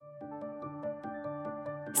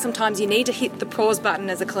Sometimes you need to hit the pause button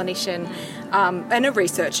as a clinician and a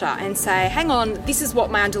researcher and say, hang on, this is what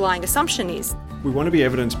my underlying assumption is. We want to be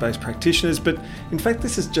evidence-based practitioners, but in fact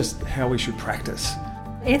this is just how we should practice.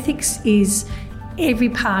 Ethics is every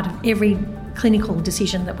part of every clinical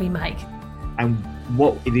decision that we make. And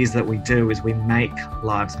what it is that we do is we make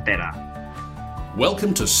lives better.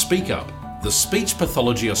 Welcome to Speak Up, the Speech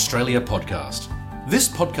Pathology Australia podcast. This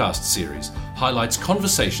podcast series highlights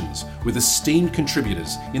conversations with esteemed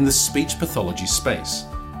contributors in the speech pathology space.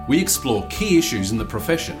 We explore key issues in the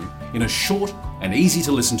profession in a short and easy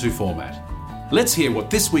to listen to format. Let's hear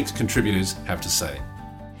what this week's contributors have to say.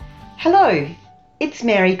 Hello, it's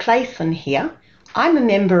Mary Claessen here. I'm a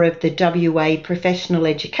member of the WA Professional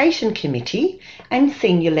Education Committee and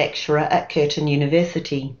Senior Lecturer at Curtin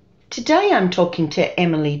University. Today I'm talking to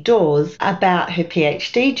Emily Dawes about her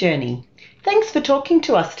PhD journey. Thanks for talking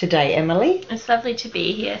to us today, Emily. It's lovely to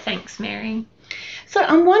be here. Thanks, Mary. So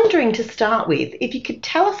I'm wondering to start with, if you could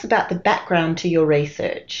tell us about the background to your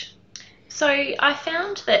research. So I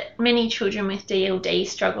found that many children with DLD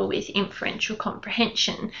struggle with inferential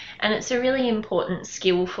comprehension, and it's a really important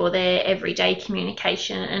skill for their everyday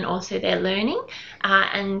communication and also their learning,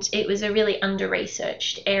 and it was a really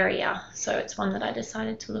under-researched area, so it's one that I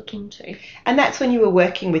decided to look into. And that's when you were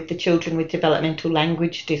working with the children with developmental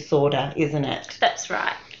language disorder, isn't it? That's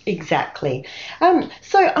right. Exactly.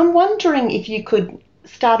 So I'm wondering if you could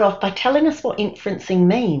start off by telling us what inferencing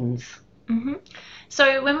means. Mm-hmm.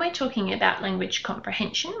 So when we're talking about language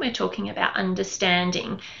comprehension, we're talking about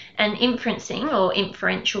understanding, and inferencing or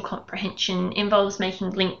inferential comprehension involves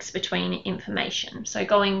making links between information, so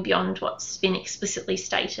going beyond what's been explicitly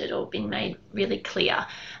stated or been made really clear.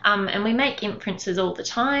 And we make inferences all the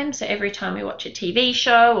time, so every time we watch a TV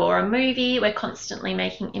show or a movie, we're constantly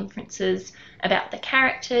making inferences about the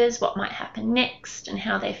characters, what might happen next, and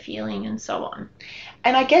how they're feeling, and so on.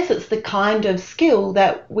 And I guess it's the kind of skill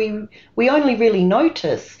that we only really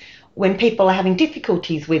notice when people are having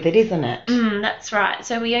difficulties with it, isn't it? That's right.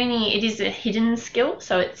 So it is a hidden skill,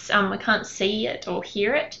 so it's we can't see it or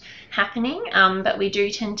hear it happening, but we do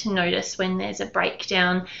tend to notice when there's a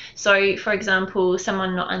breakdown. So, for example,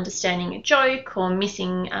 someone not understanding a joke or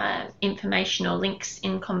missing information or links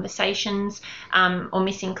in conversations, or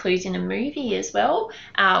missing clues in a movie as well.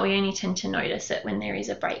 We only tend to notice it when there is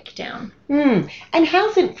a breakdown. And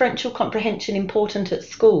how's inferential comprehension important at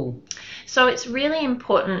school? So it's really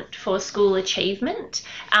important for school achievement,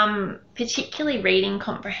 particularly reading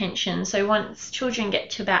comprehension. So once children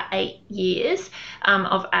get to about 8 years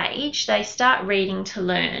of age, they start reading to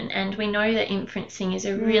learn, and we know that inferencing is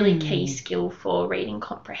a really key skill for reading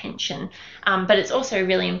comprehension, but it's also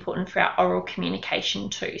really important for our oral communication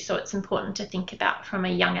too. So it's important to think about from a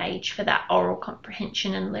young age for that oral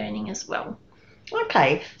comprehension and learning as well.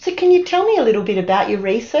 Okay, so can you tell me a little bit about your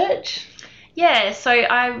research? Yeah, so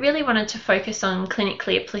I really wanted to focus on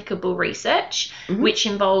clinically applicable research, which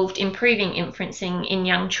involved improving inferencing in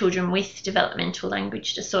young children with developmental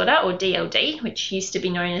language disorder, or DLD, which used to be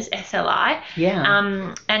known as SLI,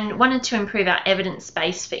 and wanted to improve our evidence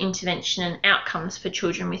base for intervention and outcomes for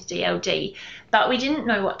children with DLD. But we didn't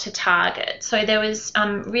know what to target. So there was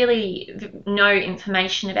really no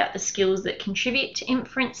information about the skills that contribute to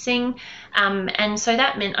inferencing. And so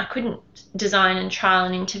that meant I couldn't design and trial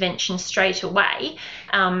an intervention straight away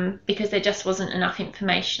because there just wasn't enough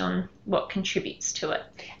information on what contributes to it.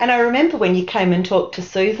 And I remember when you came and talked to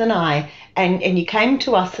Susan and I, and you came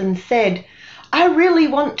to us and said, I really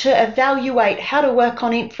want to evaluate how to work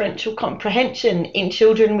on inferential comprehension in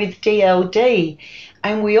children with DLD.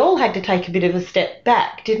 And we all had to take a bit of a step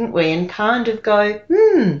back, didn't we? And kind of go,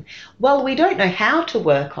 well, we don't know how to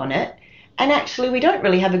work on it. And actually, we don't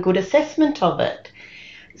really have a good assessment of it.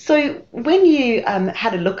 So when you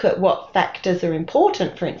had a look at what factors are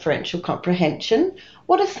important for inferential comprehension,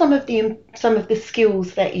 what are some of the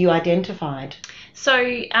skills that you identified? So,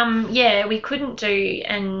 we couldn't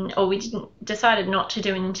decided not to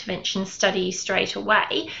do an intervention study straight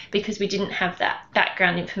away because we didn't have that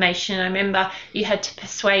background information. I remember you had to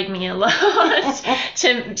persuade me a lot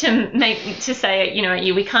to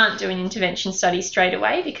say, we can't do an intervention study straight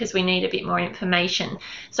away because we need a bit more information.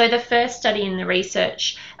 So the first study in the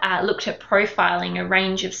research looked at profiling a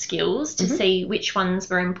range of skills to see which ones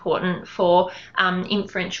were important for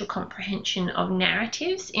inferential comprehension of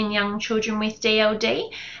narratives in young children with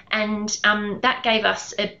DLD, and that gave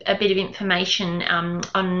us a bit of information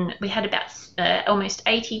we had about almost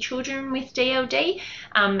 80 children with DLD,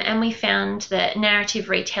 and we found that narrative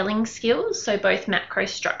retelling skills, so both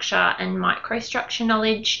macrostructure and microstructure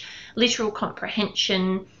knowledge, literal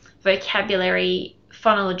comprehension, vocabulary,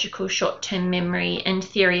 phonological short-term memory and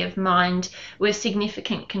theory of mind were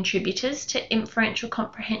significant contributors to inferential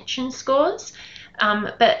comprehension scores.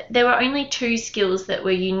 But there were only 2 skills that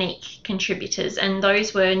were unique contributors, and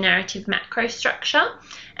those were narrative macrostructure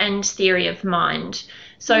and theory of mind.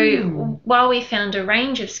 So while we found a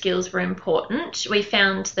range of skills were important, we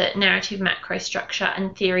found that narrative macrostructure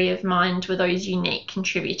and theory of mind were those unique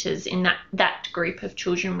contributors in that group of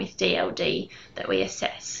children with DLD that we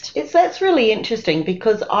assessed. That's really interesting,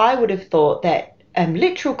 because I would have thought that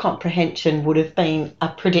literal comprehension would have been a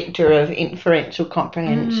predictor of inferential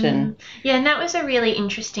comprehension. Yeah, and that was a really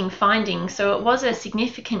interesting finding. So it was a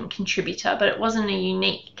significant contributor, but it wasn't a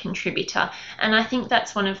unique contributor. And I think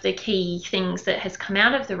that's one of the key things that has come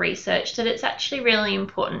out of the research, that it's actually really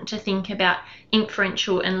important to think about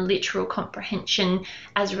inferential and literal comprehension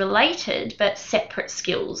as related but separate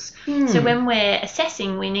skills. So when we're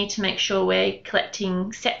assessing, we need to make sure we're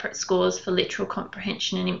collecting separate scores for literal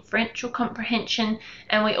comprehension and inferential comprehension,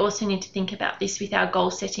 and we also need to think about this with our goal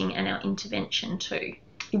setting and our intervention too.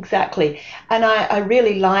 Exactly. And I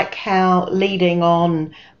really like how, leading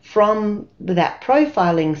on from that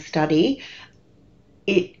profiling study,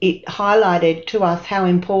 it highlighted to us how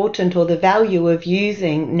important, or the value of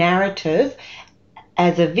using narrative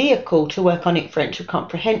as a vehicle to work on inferential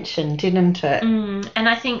comprehension, didn't it? And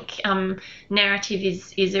I think narrative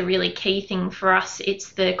is a really key thing for us.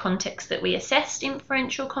 It's the context that we assessed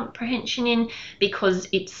inferential comprehension in, because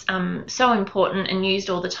it's so important and used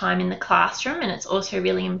all the time in the classroom, and it's also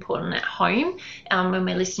really important at home when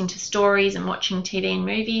we're listening to stories and watching TV and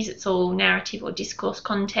movies. It's all narrative or discourse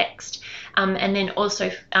context. And then also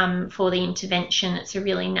for the intervention, it's a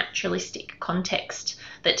really naturalistic context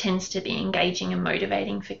that tends to be engaging and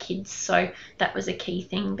motivating for kids. So that was a key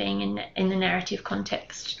thing, being in the narrative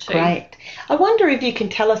context too. Great. I wonder if you can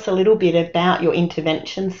tell us a little bit about your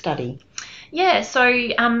intervention study. Yeah, so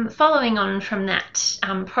following on from that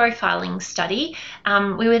profiling study,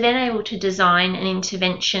 we were then able to design an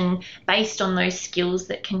intervention based on those skills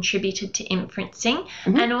that contributed to inferencing,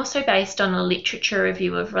 and also based on a literature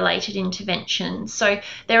review of related interventions. So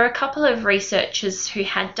there are a couple of researchers who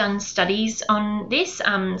had done studies on this,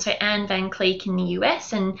 so Anne Van Cleek in the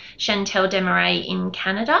US and Chantal Desmarais in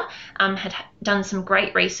Canada had done some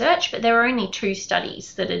great research, but there were only 2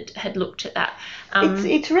 studies that had looked at that.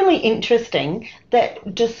 It's really interesting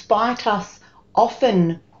that despite us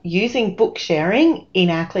often using book sharing in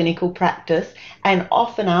our clinical practice and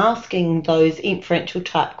often asking those inferential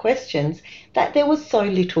type questions, that there was so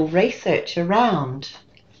little research around.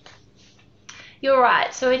 You're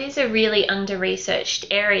right. So it is a really under-researched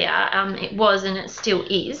area. It was, and it still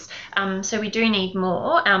is. So we do need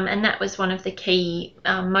more. And that was one of the key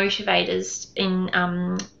motivators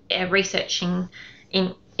in researching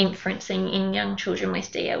in inferencing in young children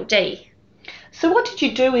with DLD. So what did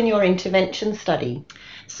you do in your intervention study?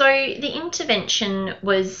 So the intervention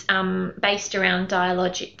was based around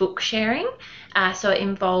dialogic book sharing. So it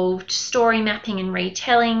involved story mapping and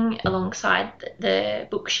retelling alongside the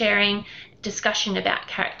book sharing, discussion about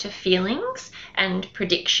character feelings and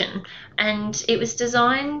prediction. And it was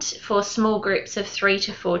designed for small groups of 3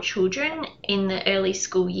 to 4 children in the early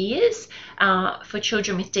school years, for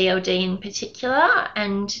children with DLD in particular.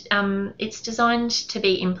 And it's designed to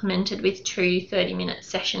be implemented with 2 30-minute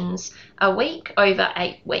sessions a week over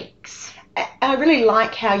 8 weeks. I really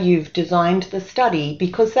like how you've designed the study,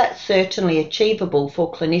 because that's certainly achievable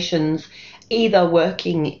for clinicians either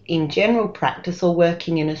working in general practice or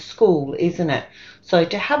working in a school, isn't it? So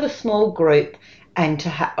to have a small group and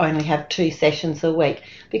to only have 2 sessions a week,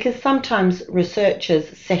 because sometimes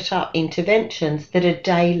researchers set up interventions that are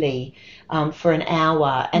daily for an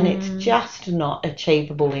hour, and it's just not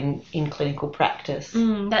achievable in clinical practice.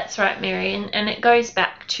 That's right, Mary, and it goes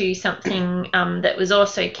back to something that was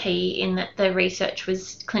also key, in that the research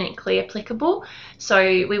was clinically applicable. So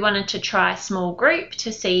we wanted to try a small group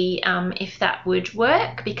to see if that would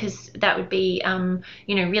work, because that would be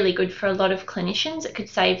really good for a lot of clinicians. It could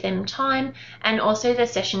save them time, and also the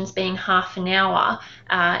sessions being half an hour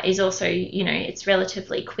is also, it's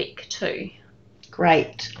relatively quick too.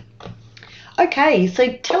 Great. Okay,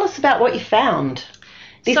 so tell us about what you found.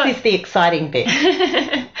 This is the exciting bit.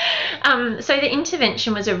 So the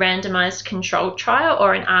intervention was a randomised controlled trial,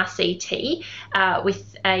 or an RCT,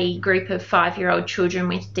 with a group of 5-year-old children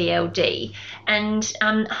with DLD. And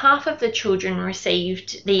half of the children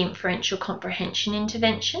received the inferential comprehension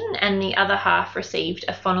intervention, and the other half received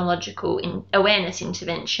a phonological awareness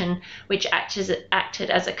intervention, which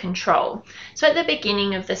acted as a control. So at the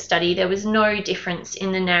beginning of the study, there was no difference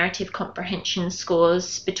in the narrative comprehension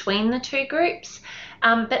scores between the 2 groups.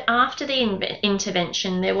 But after the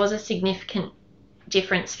intervention, there was a significant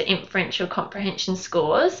difference for inferential comprehension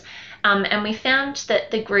scores. And we found that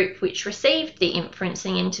the group which received the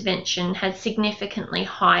inferencing intervention had significantly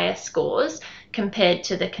higher scores compared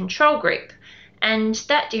to the control group. And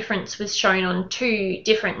that difference was shown on 2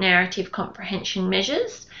 different narrative comprehension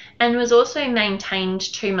measures and was also maintained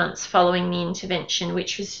 2 months following the intervention,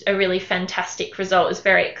 which was a really fantastic result. It was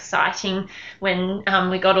very exciting when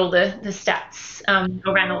we got all the stats,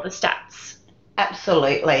 or ran all the stats.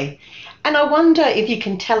 Absolutely. And I wonder if you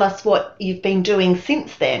can tell us what you've been doing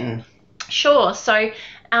since then. Sure. So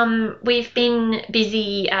we've been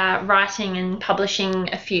busy writing and publishing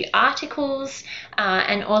a few articles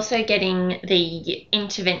and also getting the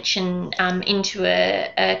intervention into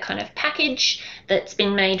a kind of package that's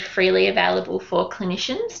been made freely available for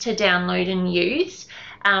clinicians to download and use.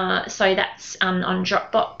 So that's on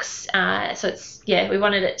Dropbox. So it's, we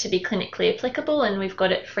wanted it to be clinically applicable, and we've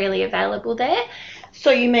got it freely available there.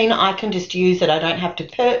 So you mean I can just use it? I don't have to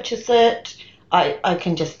purchase it? I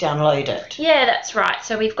can just download it? Yeah, that's right.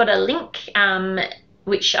 So we've got a link,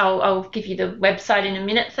 which I'll give you the website in a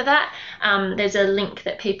minute for that. There's a link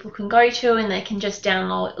that people can go to, and they can just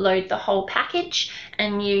download the whole package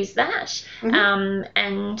and use that. Mm-hmm.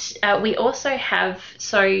 And we also have,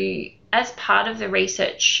 so as part of the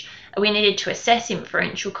research, we needed to assess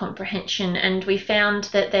inferential comprehension, and we found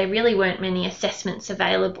that there really weren't many assessments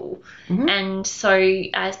available. Mm-hmm. And so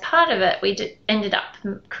as part of it, we ended up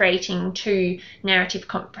creating 2 narrative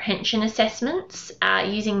comprehension assessments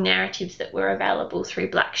using narratives that were available through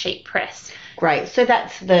Black Sheep Press. Great. So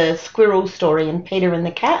that's the squirrel story and Peter and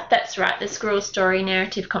the cat? That's right. The squirrel story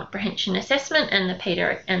narrative comprehension assessment and the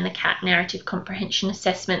Peter and the cat narrative comprehension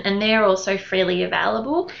assessment. And they're also freely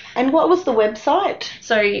available. And what was the website?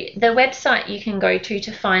 So the website you can go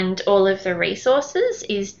to find all of the resources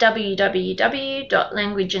is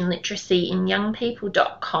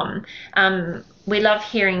www.languageandliteracyinyoungpeople.com. We love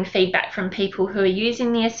hearing feedback from people who are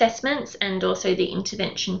using the assessments and also the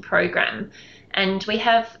intervention program. And we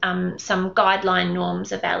have some guideline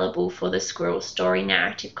norms available for the Squirrel Story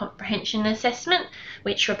Narrative Comprehension Assessment,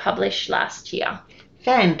 which were published last year.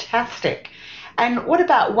 Fantastic. And what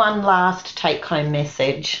about one last take-home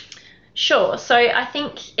message? Sure. So I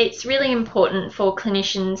think it's really important for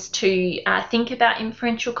clinicians to think about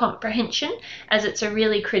inferential comprehension, as it's a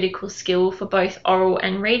really critical skill for both oral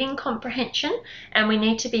and reading comprehension, and we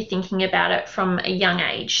need to be thinking about it from a young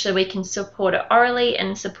age so we can support it orally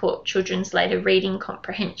and support children's later reading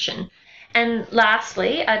comprehension. And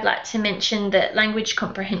lastly, I'd like to mention that language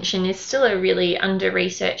comprehension is still a really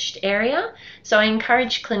under-researched area, so I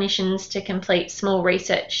encourage clinicians to complete small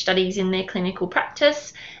research studies in their clinical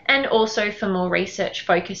practice, and also for more research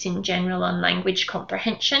focus in general on language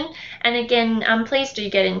comprehension. And again, please do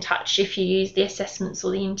get in touch if you use the assessments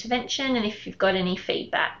or the intervention, and if you've got any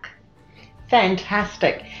feedback.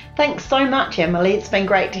 Fantastic. Thanks so much, Emily. It's been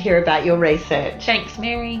great to hear about your research. Thanks,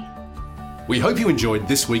 Mary. We hope you enjoyed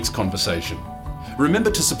this week's conversation. Remember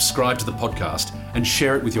to subscribe to the podcast and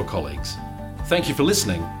share it with your colleagues. Thank you for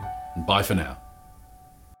listening, and bye for now.